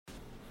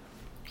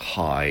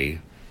Hi,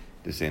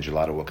 this is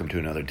Angelato. Welcome to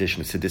another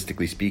edition of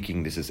Sadistically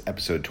Speaking. This is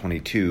episode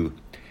 22.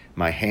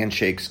 My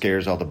handshake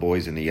scares all the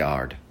boys in the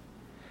yard.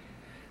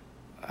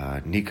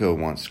 Nico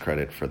wants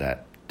credit for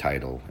that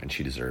title, and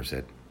she deserves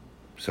it.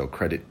 So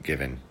credit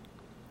given.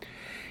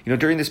 You know,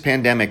 during this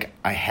pandemic,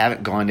 I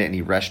haven't gone to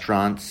any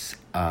restaurants.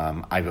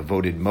 I've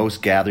avoided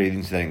most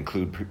gatherings that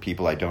include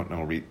people I don't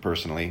know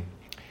personally.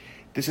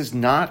 This is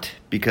not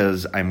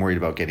because I'm worried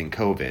about getting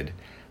COVID.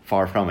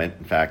 Far from it.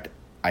 In fact,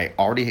 I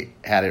already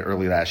had it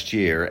early last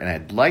year, and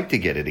I'd like to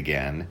get it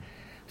again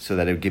so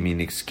that it would give me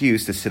an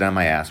excuse to sit on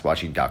my ass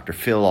watching Dr.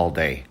 Phil all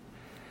day.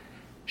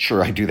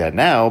 Sure, I do that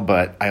now,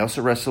 but I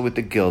also wrestle with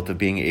the guilt of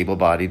being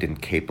able-bodied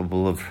and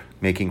capable of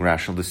making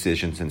rational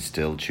decisions and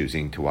still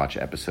choosing to watch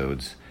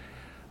episodes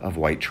of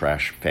white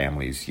trash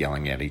families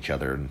yelling at each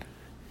other and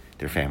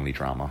their family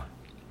drama.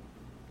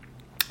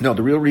 No,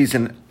 the real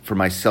reason for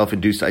my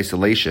self-induced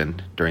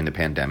isolation during the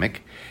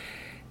pandemic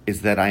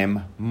is that I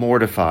am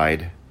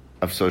mortified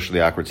of socially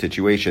awkward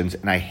situations,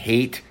 and I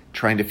hate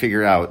trying to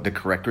figure out the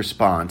correct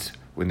response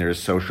when there is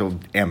social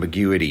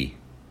ambiguity.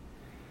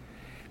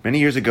 Many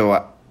years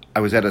ago, I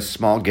was at a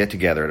small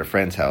get-together at a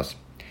friend's house,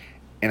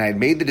 and I had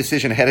made the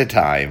decision ahead of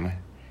time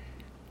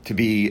to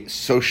be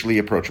socially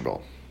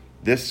approachable.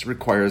 This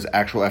requires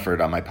actual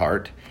effort on my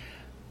part,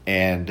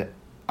 and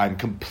I'm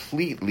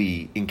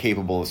completely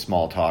incapable of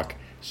small talk,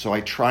 so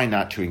I try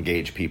not to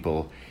engage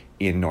people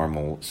in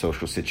normal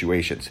social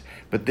situations.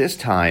 But this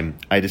time,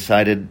 I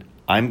decided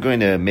I'm going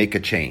to make a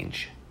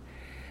change.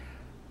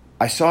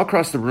 I saw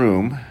across the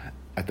room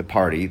at the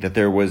party that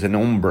there was an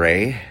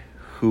hombre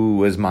who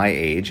was my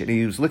age, and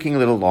he was looking a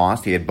little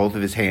lost. He had both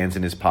of his hands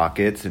in his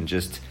pockets and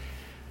just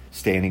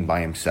standing by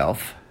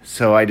himself.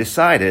 So I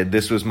decided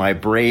this was my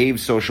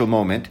brave social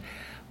moment.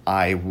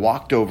 I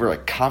walked over, I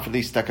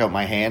confidently stuck out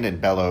my hand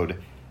and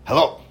bellowed,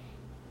 "Hello,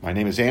 my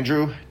name is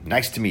Andrew.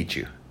 Nice to meet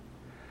you."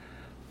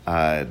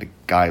 The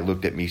guy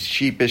looked at me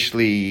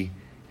sheepishly,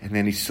 and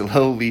then he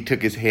slowly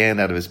took his hand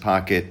out of his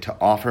pocket to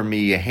offer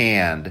me a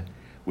hand,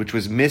 which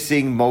was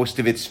missing most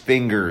of its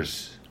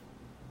fingers.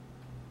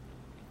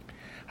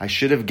 I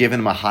should have given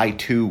him a high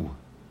 2.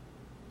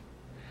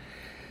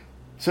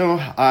 So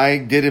I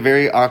did a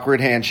very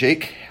awkward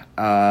handshake,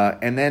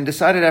 and then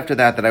decided after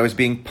that I was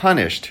being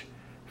punished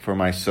for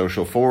my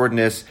social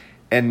forwardness,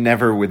 and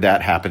never would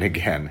that happen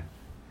again.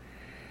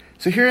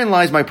 So herein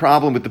lies my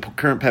problem with the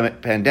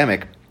current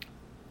pandemic.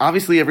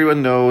 Obviously,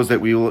 everyone knows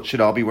that we should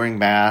all be wearing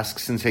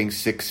masks and staying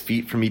 6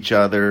 feet from each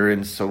other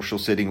in social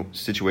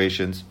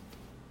situations.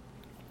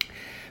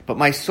 But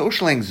my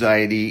social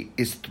anxiety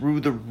is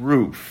through the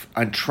roof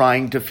on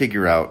trying to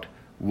figure out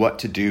what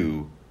to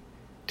do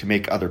to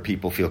make other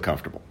people feel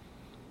comfortable.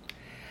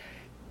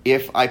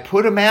 If I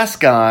put a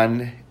mask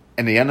on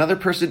and the another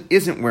person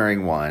isn't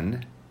wearing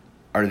one,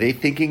 are they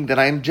thinking that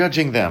I'm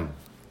judging them?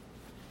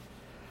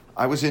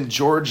 I was in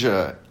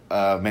Georgia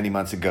many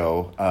months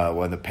ago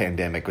when the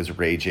pandemic was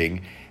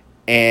raging,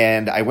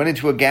 and I went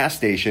into a gas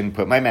station,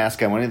 put my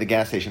mask on, went into the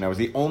gas station. I was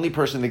the only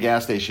person in the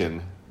gas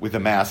station with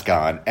a mask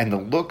on, and the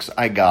looks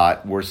I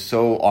got were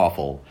so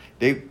awful.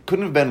 They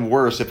couldn't have been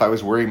worse if I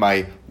was wearing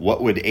my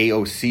 "What Would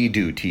AOC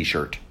Do"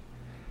 t-shirt.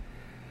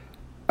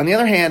 On the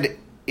other hand,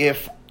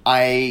 if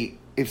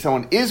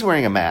someone is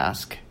wearing a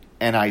mask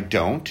and I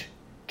don't,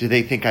 do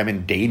they think I'm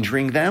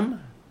endangering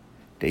them?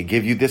 They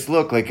give you this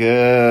look like,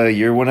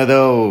 you're one of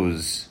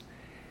those.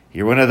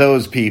 You're one of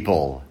those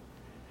people.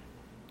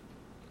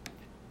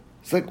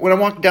 It's like when I'm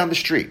walking down the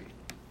street,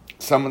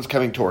 someone's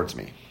coming towards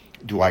me.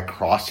 Do I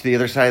cross to the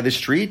other side of the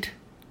street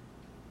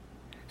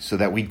so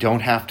that we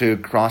don't have to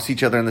cross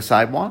each other on the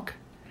sidewalk?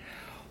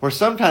 Or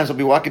sometimes I'll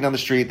be walking down the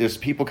street, there's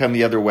people coming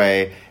the other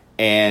way,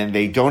 and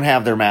they don't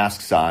have their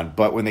masks on,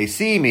 but when they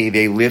see me,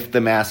 they lift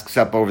the masks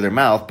up over their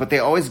mouth, but they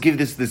always give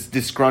this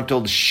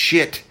disgruntled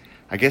shit.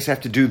 I guess I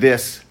have to do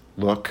this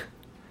look.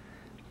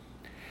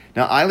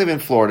 Now, I live in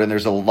Florida, and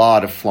there's a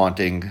lot of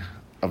flaunting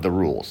of the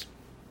rules.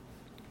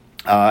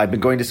 I've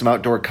been going to some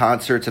outdoor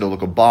concerts at a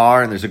local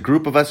bar, and there's a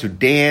group of us who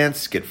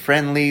dance, get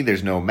friendly.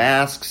 There's no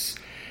masks,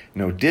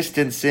 no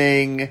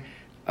distancing.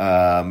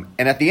 And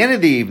at the end of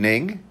the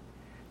evening,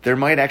 there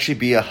might actually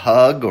be a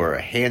hug or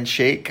a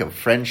handshake of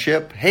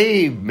friendship.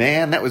 "Hey,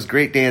 man, that was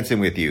great dancing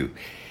with you."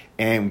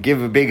 And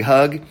give a big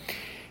hug.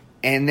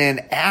 And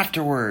then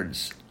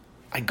afterwards,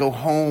 I go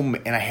home,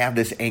 and I have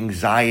this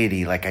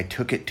anxiety like I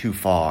took it too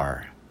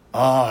far.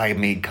 Oh, I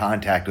made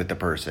contact with the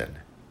person.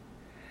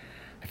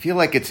 I feel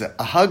like it's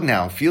a hug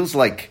now. It feels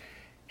like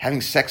having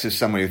sex with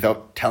somebody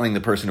without telling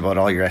the person about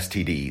all your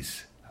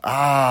STDs.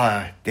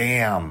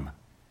 Damn.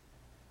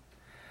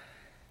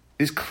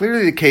 It is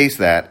clearly the case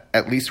that,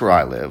 at least where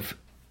I live,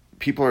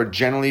 people are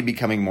generally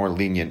becoming more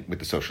lenient with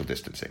the social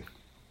distancing.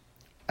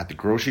 At the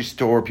grocery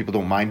store, people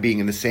don't mind being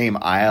in the same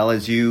aisle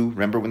as you.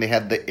 Remember when they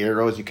had the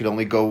arrows, you could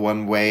only go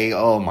one way?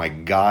 Oh my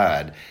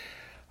God.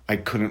 I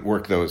couldn't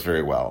work those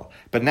very well.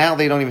 But now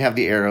they don't even have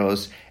the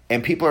arrows,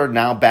 and people are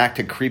now back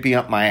to creeping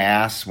up my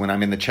ass when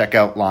I'm in the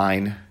checkout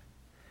line.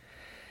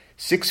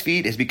 6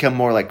 feet has become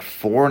more like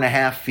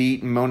 4.5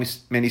 feet in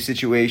many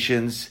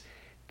situations.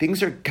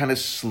 Things are kind of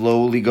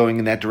slowly going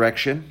in that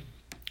direction,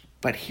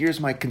 but here's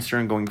my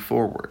concern going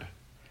forward.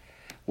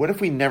 What if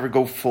we never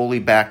go fully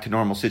back to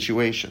normal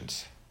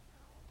situations?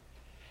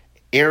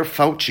 Air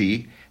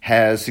Fauci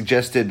has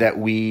suggested that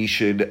we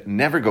should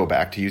never go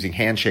back to using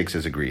handshakes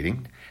as a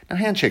greeting. Now,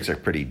 handshakes are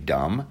pretty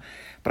dumb,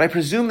 but I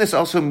presume this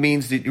also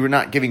means that you're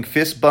not giving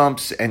fist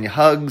bumps and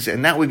hugs,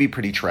 and that would be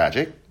pretty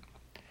tragic.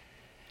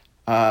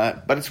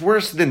 But it's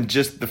worse than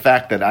just the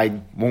fact that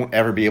I won't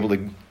ever be able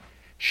to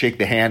shake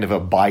the hand of a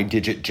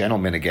bi-digit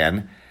gentleman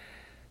again.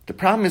 The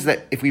problem is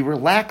that if we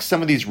relax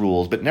some of these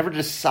rules but never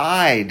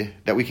decide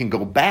that we can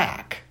go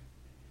back,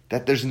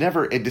 that there's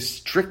never a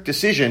strict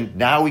decision,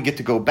 now we get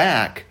to go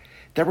back,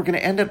 that we're going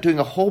to end up doing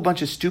a whole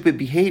bunch of stupid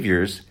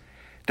behaviors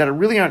that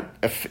really aren't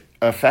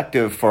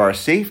effective for our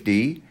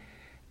safety,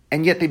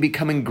 and yet they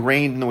become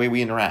ingrained in the way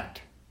we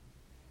interact.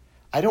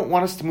 I don't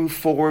want us to move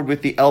forward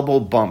with the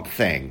elbow bump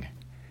thing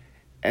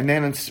and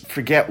then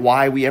forget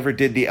why we ever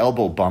did the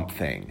elbow bump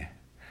thing.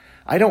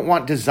 I don't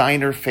want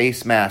designer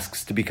face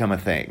masks to become a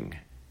thing.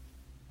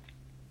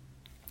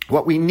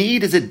 What we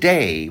need is a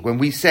day when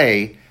we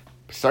say,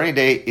 starting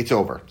today, it's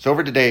over. It's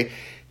over today.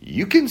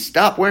 You can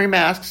stop wearing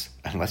masks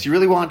unless you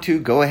really want to.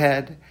 Go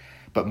ahead.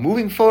 But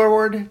moving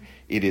forward,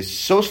 it is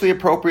socially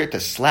appropriate to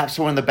slap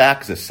someone in the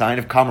back as a sign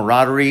of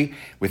camaraderie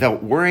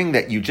without worrying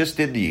that you just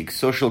did the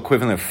social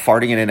equivalent of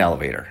farting in an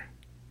elevator.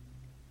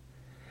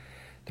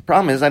 The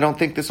problem is I don't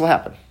think this will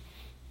happen.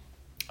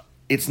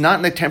 It's not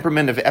in the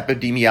temperament of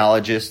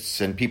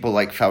epidemiologists and people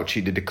like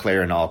Fauci to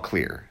declare an all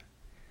clear.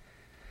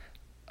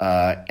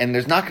 And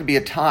there's not going to be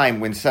a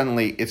time when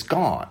suddenly it's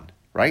gone,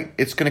 right?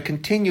 It's going to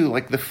continue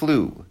like the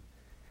flu.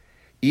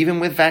 Even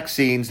with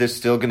vaccines, they're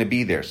still going to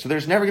be there. So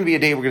there's never going to be a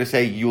day we're going to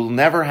say, you'll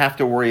never have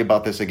to worry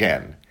about this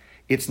again.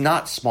 It's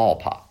not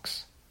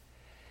smallpox.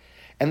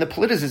 And the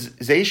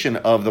politicization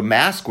of the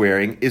mask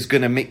wearing is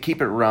going to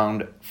keep it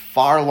around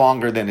far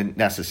longer than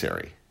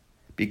necessary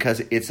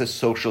because it's a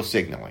social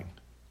signaling.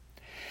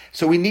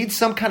 So we need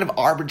some kind of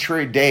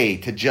arbitrary day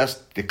to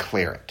just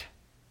declare it.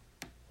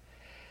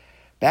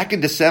 Back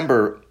in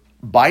December,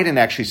 Biden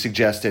actually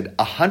suggested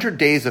 100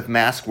 days of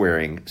mask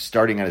wearing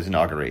starting at his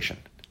inauguration.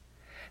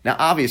 Now,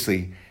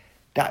 obviously,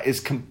 that is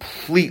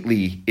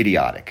completely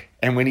idiotic.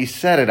 And when he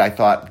said it, I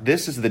thought,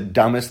 this is the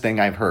dumbest thing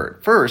I've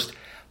heard. First,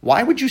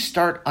 why would you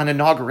start on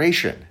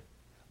inauguration?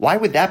 Why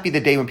would that be the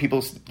day when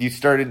you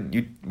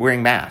started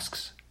wearing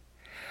masks?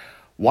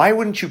 Why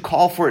wouldn't you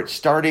call for it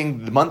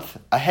starting the month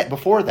ahead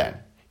before then?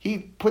 He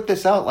put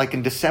this out like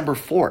in December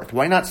 4th.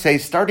 Why not say,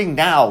 starting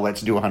now, let's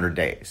do 100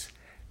 days?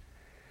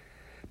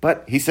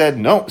 But he said,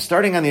 no,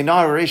 starting on the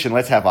inauguration,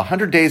 let's have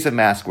 100 days of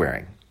mask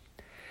wearing.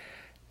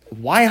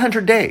 Why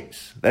 100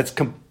 days? That's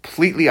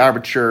completely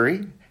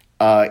arbitrary.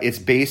 It's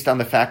based on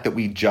the fact that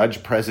we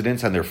judge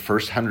presidents on their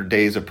first 100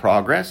 days of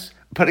progress,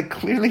 but it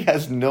clearly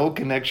has no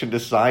connection to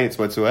science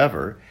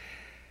whatsoever.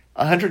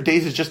 100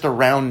 days is just a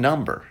round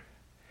number.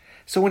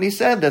 So when he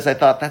said this, I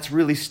thought, that's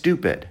really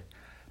stupid.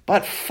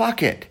 But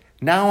fuck it.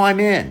 Now I'm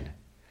in.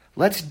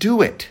 Let's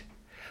do it.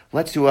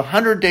 Let's do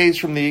 100 days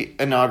from the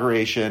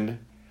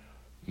inauguration,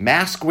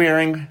 mask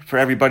wearing for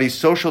everybody,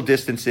 social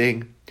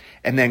distancing,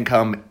 and then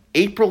come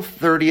April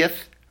 30th,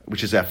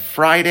 which is a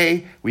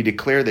Friday, we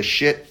declare the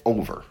shit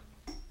over.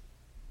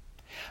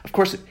 Of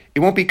course, it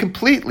won't be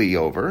completely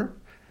over.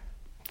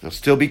 There'll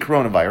still be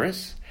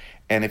coronavirus.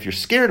 And if you're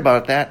scared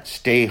about that,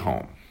 stay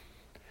home.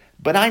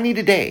 But I need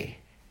a day.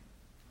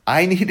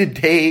 I need a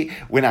day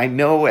when I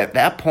know at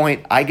that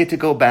point I get to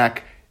go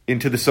back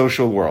into the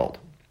social world.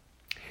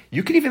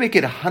 You can even make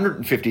it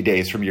 150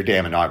 days from your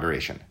damn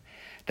inauguration.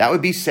 That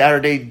would be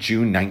Saturday,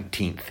 June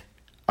 19th,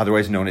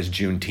 otherwise known as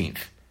Juneteenth.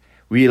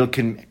 We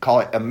can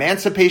call it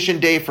Emancipation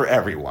Day for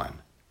everyone.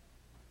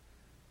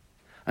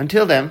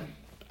 Until then,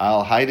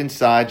 I'll hide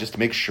inside just to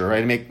make sure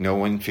I make no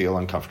one feel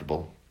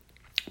uncomfortable.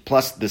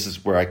 Plus, this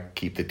is where I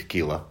keep the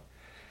tequila.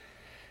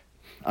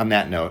 On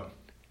that note,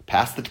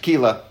 pass the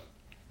tequila.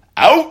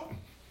 Out!